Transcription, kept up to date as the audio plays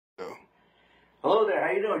Hello there,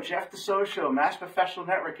 how you doing? Jeff the Social, Mass Professional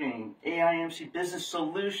Networking, AIMC Business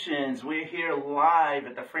Solutions. We're here live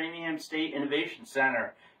at the Framingham State Innovation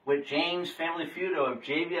Center with James Family Feudo of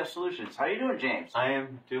JVF Solutions. How you doing, James? I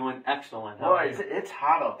am doing excellent. Boy, it's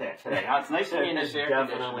hot out there today. It's nice to be in this air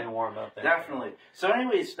conditioning. Definitely warm out there. Definitely. So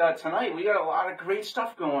anyways, tonight we got a lot of great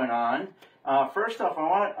stuff going on. First off,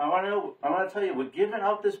 I want to tell you, we're giving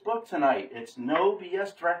out this book tonight. It's No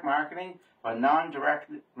BS Direct Marketing by Non-Direct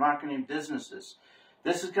Marketing Businesses.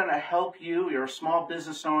 This is going to help you, you're a small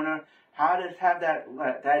business owner, how to have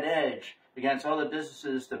that edge against other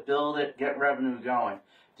businesses to build it, get revenue going.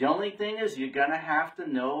 The only thing is you're going to have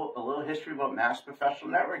to know a little history about mass professional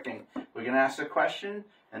networking. We're going to ask a question,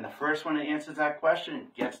 and the first one that answers that question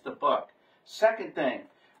gets the book. Second thing,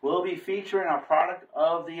 we'll be featuring our product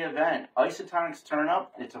of the event, Isotonics Turn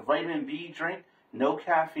Up. It's a vitamin B drink, no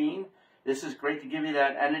caffeine. This is great to give you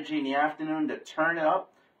that energy in the afternoon to turn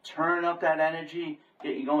up that energy,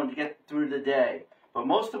 get you going to get through the day. But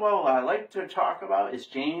most of all, what I like to talk about is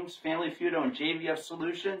James Family Feudo and JVF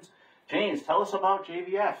Solutions. James, tell us about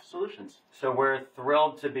JVF Solutions. So we're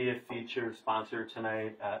thrilled to be a featured sponsor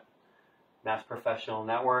tonight at Mass Professional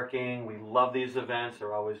Networking. We love these events.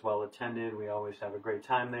 They're always well attended. We always have a great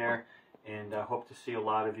time there, and I hope to see a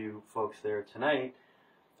lot of you folks there tonight.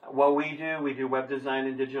 What we do web design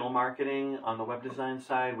and digital marketing. On the web design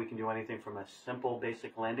side, we can do anything from a simple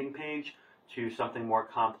basic landing page to something more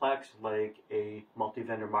complex like a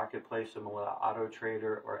multi-vendor marketplace similar to Auto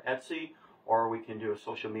Trader or Etsy, or we can do a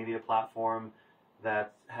social media platform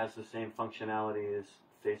that has the same functionality as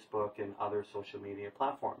Facebook and other social media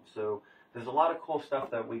platforms. So there's a lot of cool stuff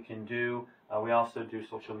that we can do. We also do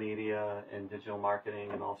social media and digital marketing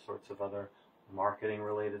and all sorts of other marketing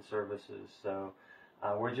related services. So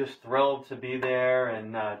we're just thrilled to be there,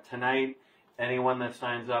 and tonight anyone that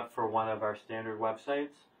signs up for one of our standard websites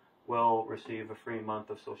will receive a free month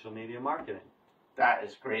of social media marketing. That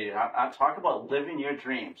is great. I talk about living your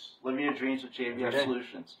dreams with JVF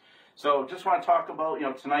Solutions. So just want to talk about,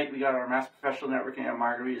 tonight we got our Mass Professional Networking at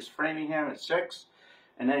Margarita's Framingham at 6.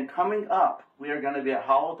 And then coming up, we are going to be at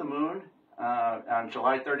Howl at the Moon on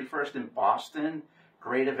July 31st in Boston.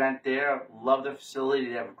 Great event there. Love the facility.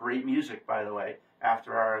 They have great music, by the way,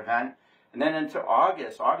 after our event. And then into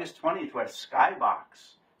August 20th, we're at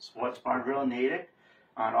Skybox Sports Bar Grill in Natick.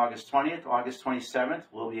 On August 20th, August 27th,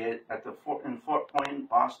 we'll be in Fort Point,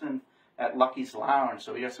 Boston, at Lucky's Lounge.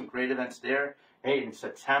 So we got some great events there. Hey, in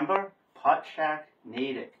September, Putt Shack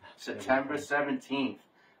Natick, September 17th.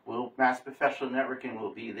 Mass Professional Networking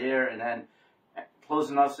will be there. And then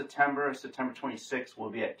closing out September 26th, we'll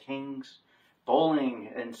be at King's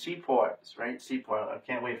Bowling in Seaport, right? Seaport. I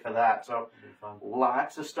can't wait for that. So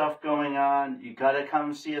lots of stuff going on. You got to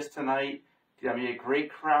come see us tonight. There'll be a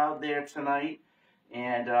great crowd there tonight.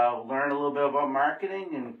 And learn a little bit about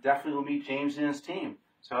marketing, and definitely we'll meet James and his team.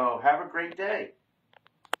 So have a great day.